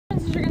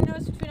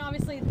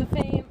obviously the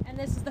Fame, and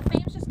the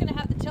Fame's just going to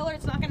have the tiller.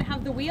 It's not going to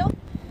have the wheel.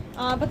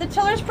 But the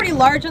tiller is pretty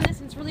large on this,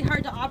 and it's really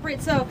hard to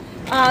operate. So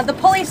the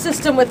pulley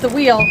system with the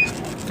wheel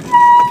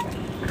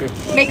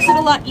makes it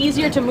a lot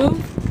easier to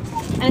move.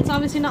 And it's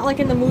obviously not like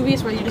in the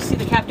movies where you just see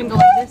the captain go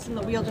like this and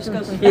the wheel just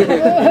goes.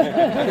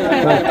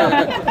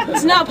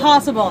 It's not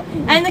possible.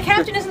 And the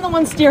captain isn't the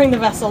one steering the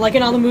vessel like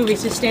in all the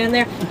movies, just standing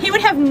there. He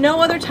would have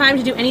no other time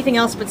to do anything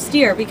else but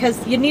steer,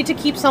 because you need to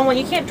keep someone.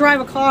 You can't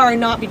drive a car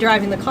and not be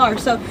driving the car.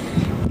 So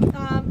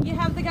you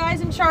have the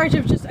guys in charge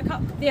of just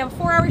they have a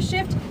 4-hour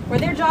shift where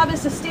their job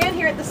is to stand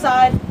here at the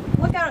side,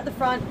 look out at the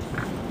front,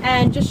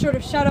 and just sort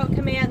of shout out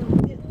commands.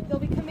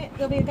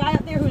 There'll be a guy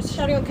up there who's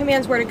shouting out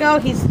commands where to go.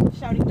 He's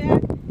shouting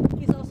back.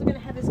 He's also going to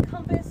have his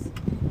compass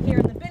here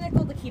in the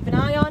binnacle to keep an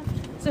eye on.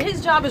 So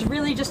his job is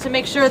really just to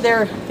make sure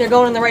they're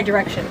going in the right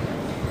direction.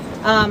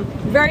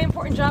 Very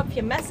important job. If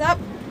you mess up,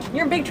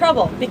 you're in big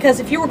trouble, because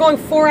if you were going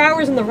 4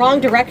 hours in the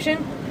wrong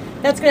direction,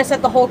 that's going to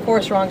set the whole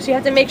course wrong. So you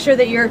have to make sure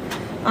that you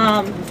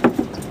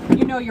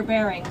know your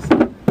bearings.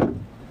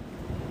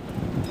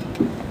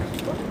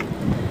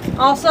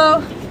 Also,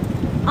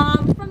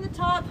 from the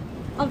top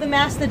of the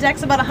mast, the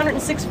deck's about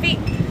 106 feet.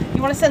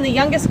 You want to send the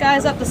youngest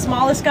guys up, the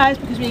smallest guys,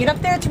 because when you get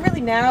up there, it's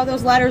really narrow.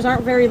 Those ladders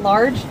aren't very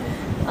large.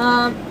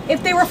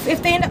 If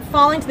they end up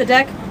falling to the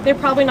deck, they're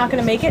probably not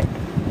going to make it.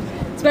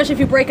 Especially if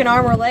you break an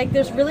arm or a leg.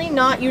 There's really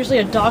not usually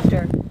a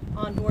doctor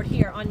on board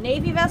here. On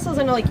Navy vessels,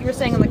 I know, like you were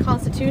saying on the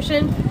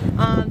Constitution,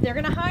 they're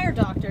going to hire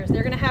doctors.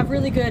 They're going to have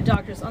really good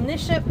doctors. On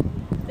this ship,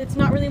 it's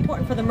not really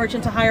important for the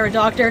merchant to hire a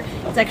doctor.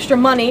 It's extra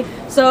money.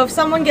 So if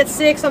someone gets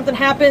sick, something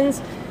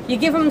happens, you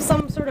give them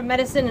some sort of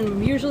medicine,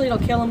 and usually it'll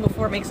kill them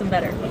before it makes them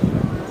better.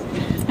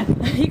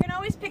 You can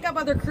always pick up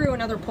other crew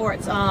in other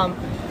ports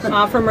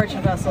for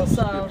merchant vessels.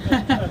 So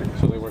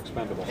they were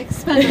expendable.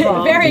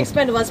 Very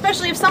expendable,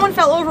 especially if someone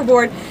fell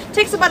overboard. It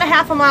takes about a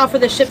half a mile for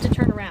the ship to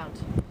turn around.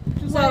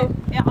 So,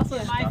 yeah, also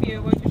in my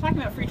view, when you're talking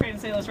about free trade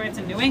and sailors' rights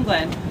in New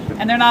England,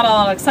 and they're not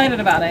all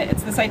excited about it,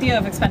 it's this idea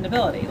of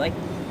expendability. Like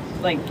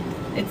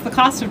it's the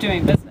cost of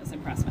doing business in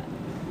Pressman,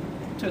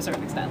 to a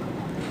certain extent.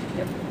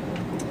 Yep.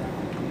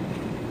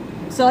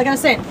 So like I was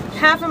saying,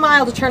 half a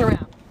mile to turn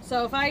around.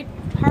 So if I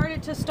hard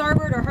it to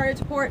starboard or hard it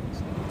to port,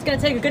 it's going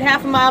to take a good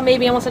half a mile,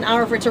 maybe almost an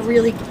hour for it to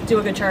really do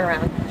a good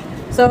turnaround.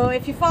 So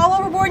if you fall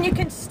overboard and you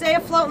can stay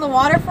afloat in the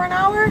water for an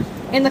hour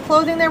in the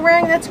clothing they're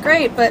wearing, that's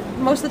great. But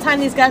most of the time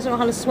these guys don't know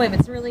how to swim.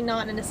 It's really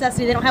not a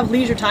necessity. They don't have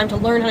leisure time to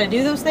learn how to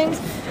do those things.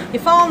 You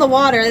fall in the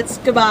water, it's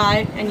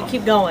goodbye, and you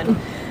keep going.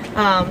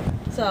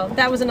 So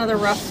that was another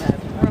rough thing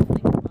as well.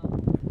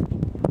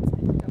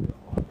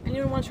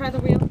 Anyone want to try the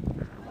wheel?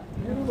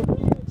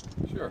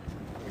 Sure.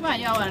 Come on,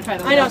 y'all want to try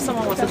the wheel? I know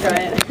someone wants to try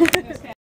it.